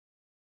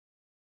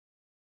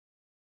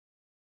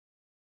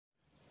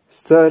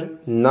Sir,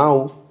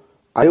 now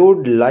I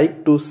would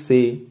like to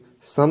say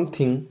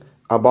something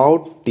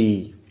about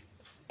tea.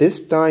 This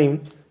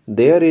time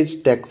there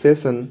is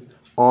taxation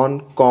on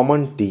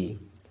common tea,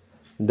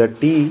 the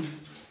tea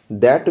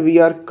that we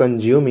are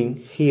consuming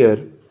here,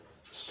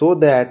 so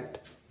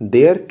that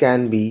there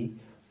can be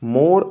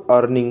more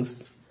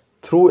earnings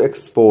through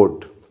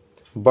export.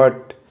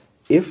 But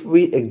if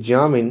we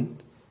examine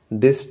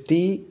this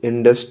tea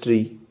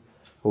industry,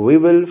 we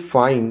will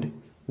find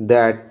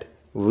that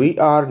we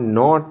are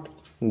not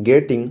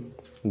getting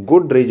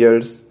good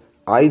results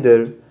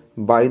either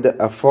by the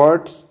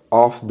efforts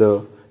of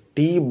the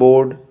tea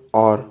board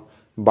or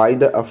by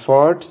the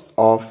efforts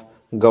of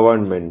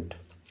government.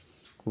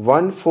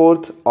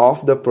 One-fourth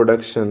of the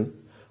production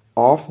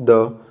of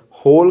the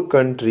whole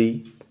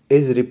country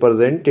is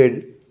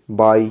represented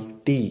by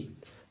tea,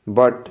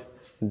 but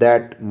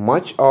that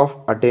much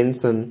of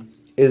attention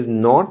is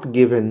not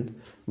given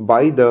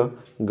by the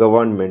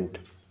government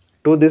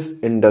to this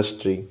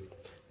industry.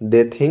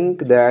 They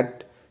think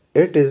that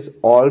it is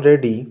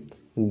already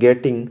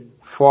getting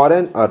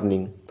foreign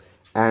earning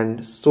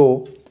and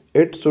so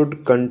it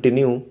should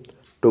continue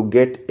to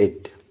get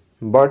it.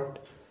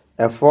 But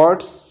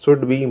efforts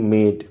should be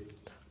made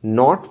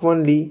not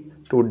only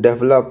to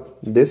develop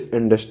this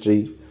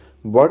industry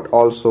but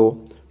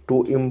also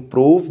to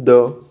improve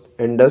the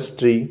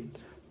industry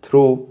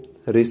through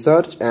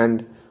research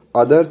and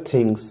other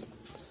things.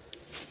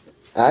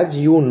 As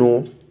you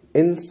know,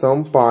 in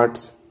some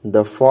parts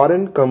the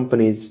foreign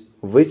companies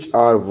which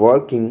are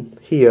working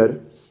here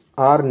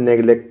are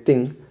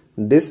neglecting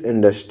this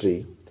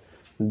industry.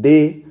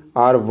 They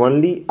are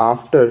only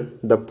after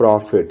the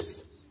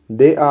profits.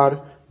 They are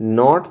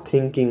not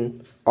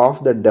thinking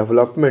of the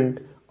development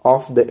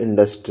of the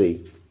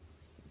industry.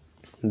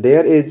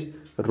 There is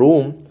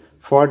room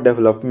for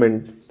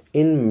development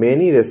in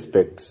many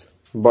respects,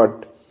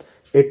 but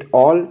it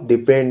all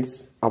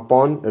depends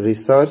upon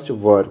research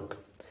work,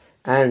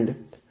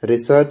 and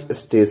research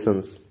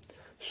stations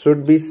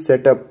should be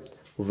set up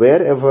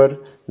wherever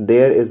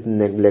there is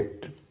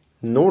neglect.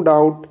 No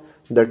doubt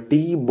the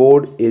tea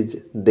board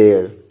is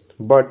there,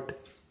 but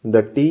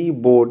the tea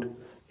board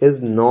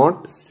is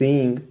not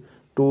seeing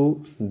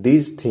to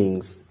these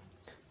things.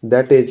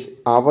 That is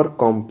our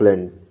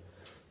complaint.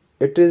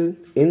 It is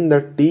in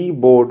the tea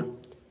board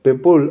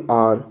people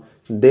are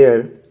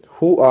there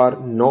who are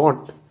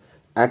not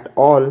at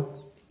all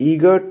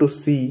eager to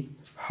see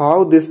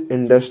how this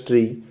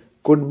industry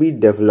could be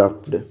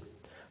developed,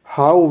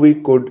 how we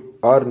could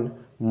earn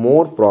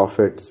more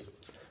profits,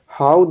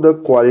 how the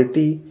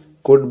quality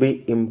could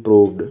be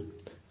improved,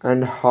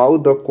 and how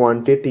the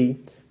quantity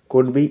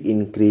could be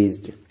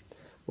increased.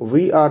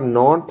 We are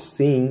not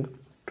seeing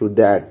to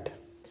that.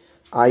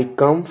 I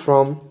come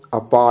from a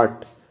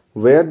part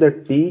where the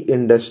tea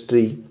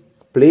industry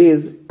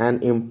plays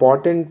an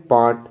important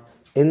part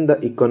in the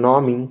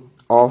economy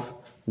of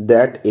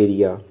that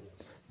area,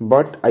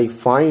 but I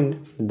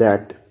find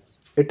that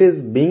it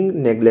is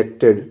being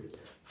neglected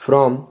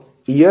from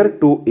year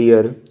to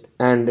year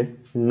and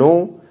no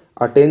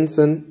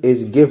attention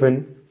is given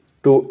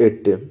to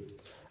it.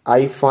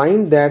 I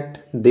find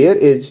that there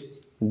is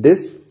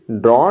this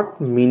drought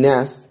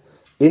menace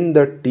in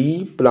the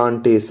tea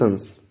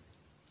plantations.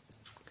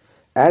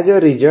 As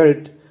a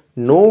result,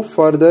 no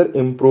further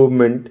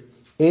improvement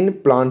in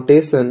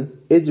plantation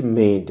is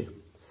made.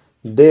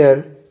 There,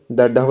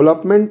 the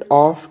development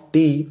of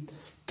tea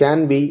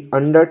can be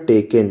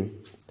undertaken.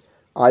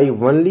 I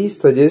only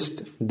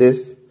suggest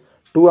this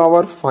to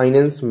our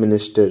finance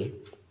minister.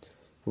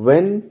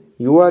 When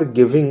you are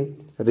giving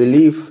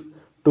relief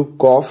to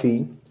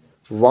coffee,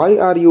 why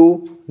are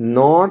you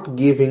not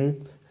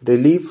giving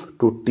relief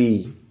to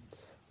tea,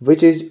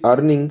 which is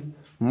earning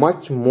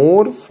much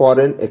more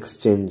foreign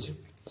exchange?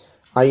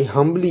 I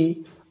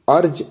humbly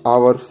urge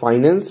our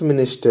finance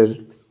minister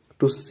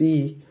to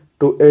see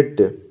to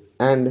it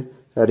and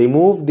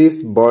remove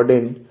this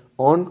burden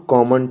on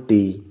common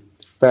tea.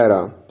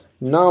 Para.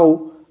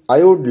 Now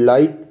I would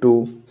like to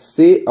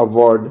say a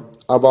word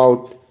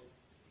about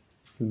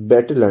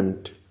betel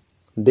nut.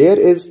 There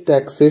is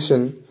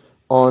taxation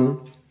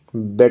on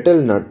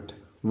betel nut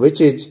which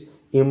is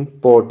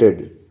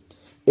imported.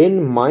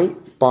 In my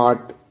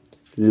part,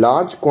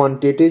 large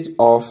quantities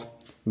of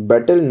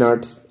betel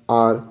nuts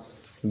are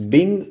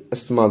being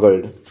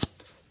smuggled.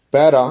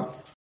 Para.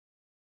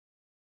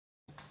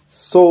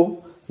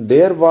 So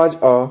there was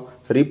a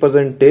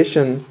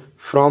representation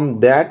from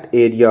that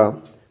area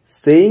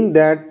saying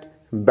that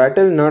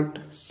betel nut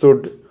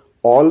should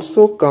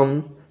also come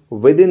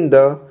within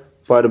the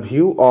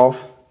purview of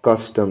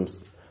customs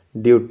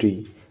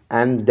duty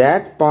and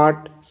that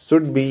part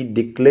should be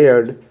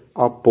declared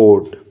a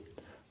port.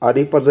 A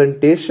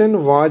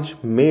representation was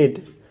made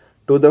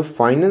to the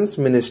finance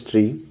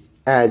ministry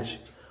as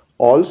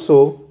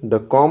also the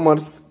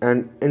commerce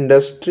and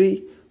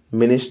industry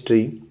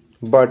ministry,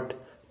 but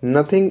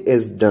nothing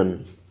is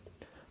done.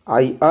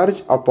 I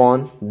urge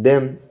upon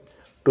them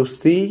to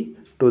see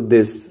to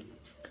this,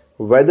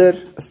 whether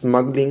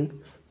smuggling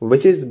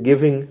which is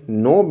giving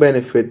no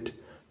benefit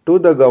to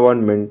the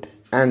government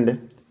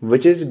and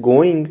which is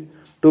going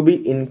to be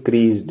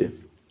increased,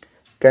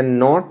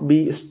 cannot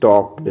be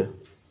stopped.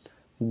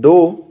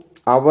 Though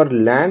our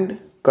land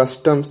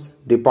customs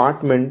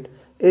department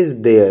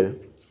is there,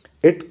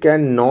 it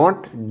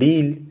cannot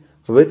deal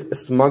with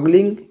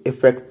smuggling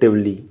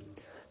effectively.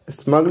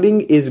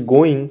 Smuggling is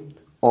going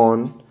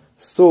on,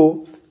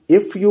 so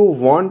if you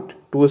want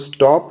to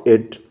stop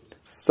it,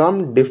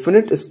 some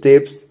definite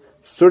steps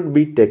should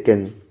be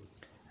taken,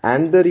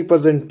 and the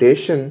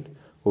representation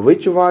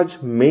which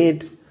was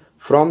made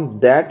from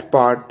that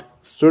part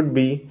should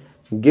be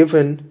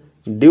given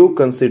due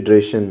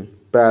consideration.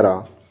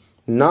 Para.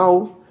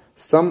 Now,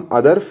 some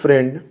other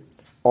friend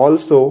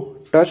also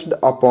touched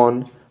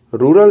upon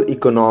rural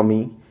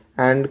economy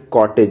and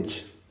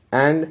cottage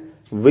and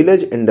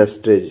village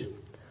industries.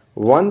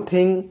 One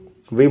thing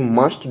we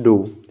must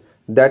do,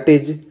 that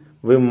is,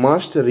 we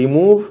must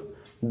remove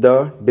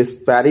the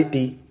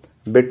disparity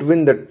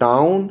between the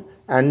town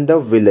and the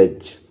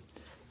village.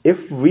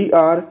 If we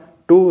are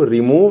to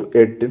remove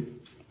it,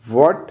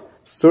 what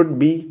should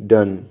be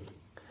done?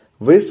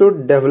 We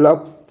should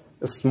develop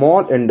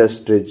small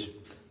industries,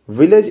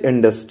 village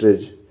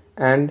industries,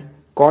 and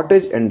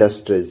cottage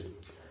industries.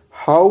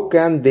 How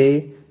can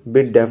they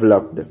be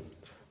developed?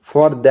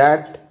 For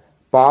that,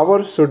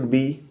 power should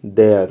be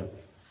there.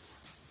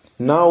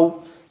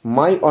 Now,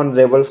 my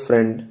honorable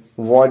friend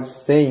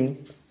was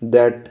saying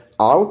that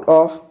out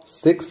of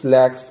 6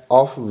 lakhs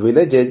of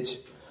villages,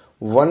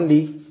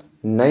 only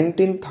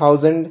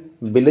 19,000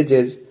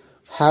 villages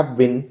have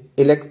been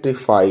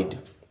electrified.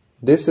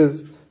 This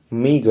is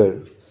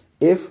meager.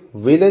 If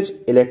village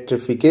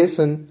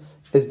electrification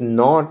is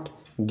not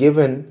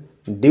given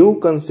due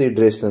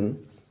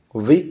consideration,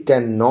 we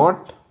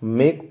cannot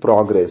make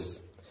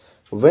progress.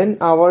 When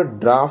our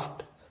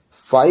draft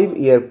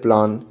 5-year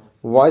plan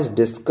was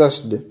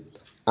discussed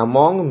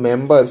among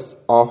members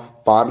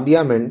of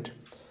parliament,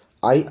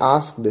 I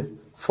asked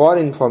for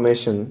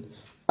information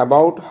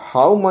about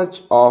how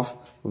much of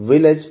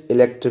village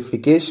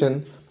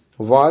electrification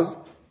was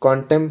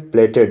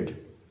contemplated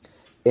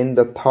in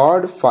the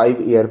third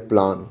 5-year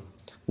plan.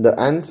 The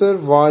answer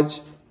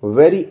was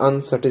very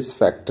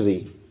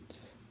unsatisfactory.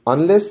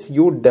 Unless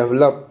you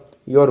develop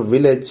your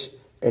village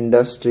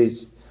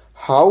industries,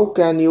 how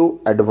can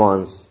you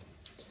advance?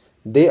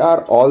 They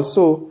are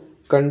also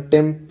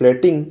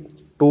contemplating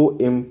to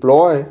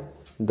employ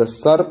the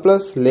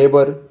surplus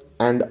labor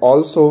and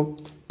also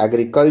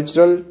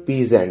agricultural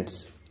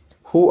peasants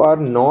who are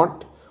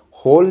not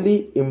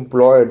wholly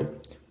employed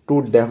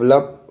to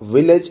develop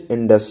village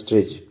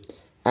industries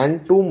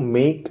and to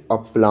make a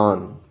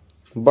plan.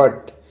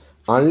 But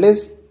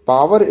unless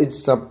power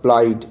is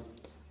supplied,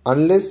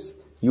 unless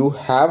you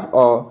have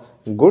a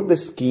good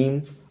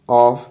scheme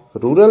of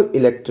rural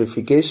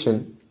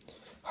electrification,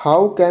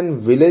 how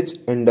can village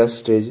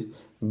industries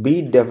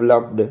be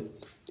developed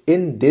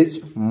in this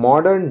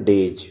modern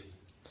age?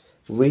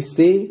 We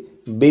say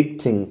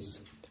big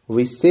things,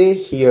 we say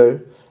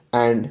here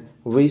and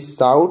we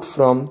shout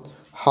from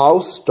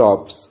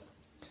housetops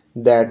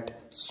that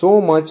so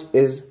much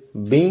is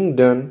being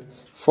done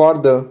for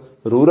the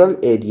rural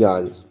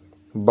areas,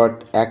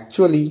 but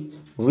actually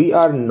we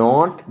are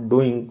not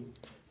doing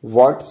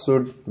what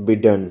should be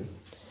done.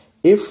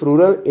 If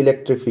rural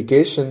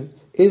electrification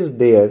is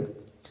there,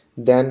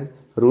 then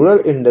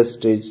rural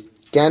industries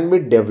can be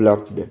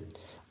developed.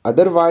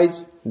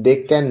 Otherwise,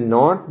 they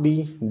cannot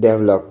be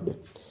developed.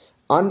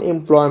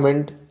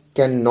 Unemployment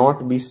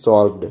cannot be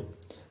solved.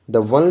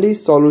 The only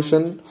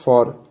solution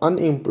for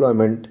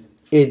unemployment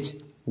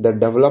is the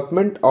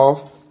development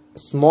of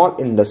small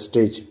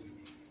industries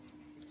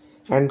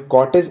and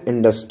cottage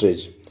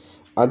industries.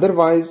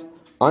 Otherwise,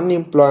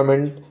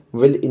 unemployment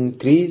will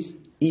increase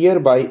year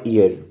by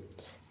year,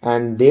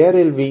 and there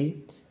will be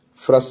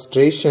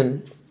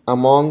frustration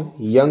among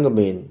young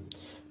men,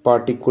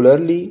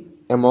 particularly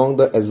among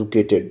the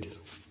educated.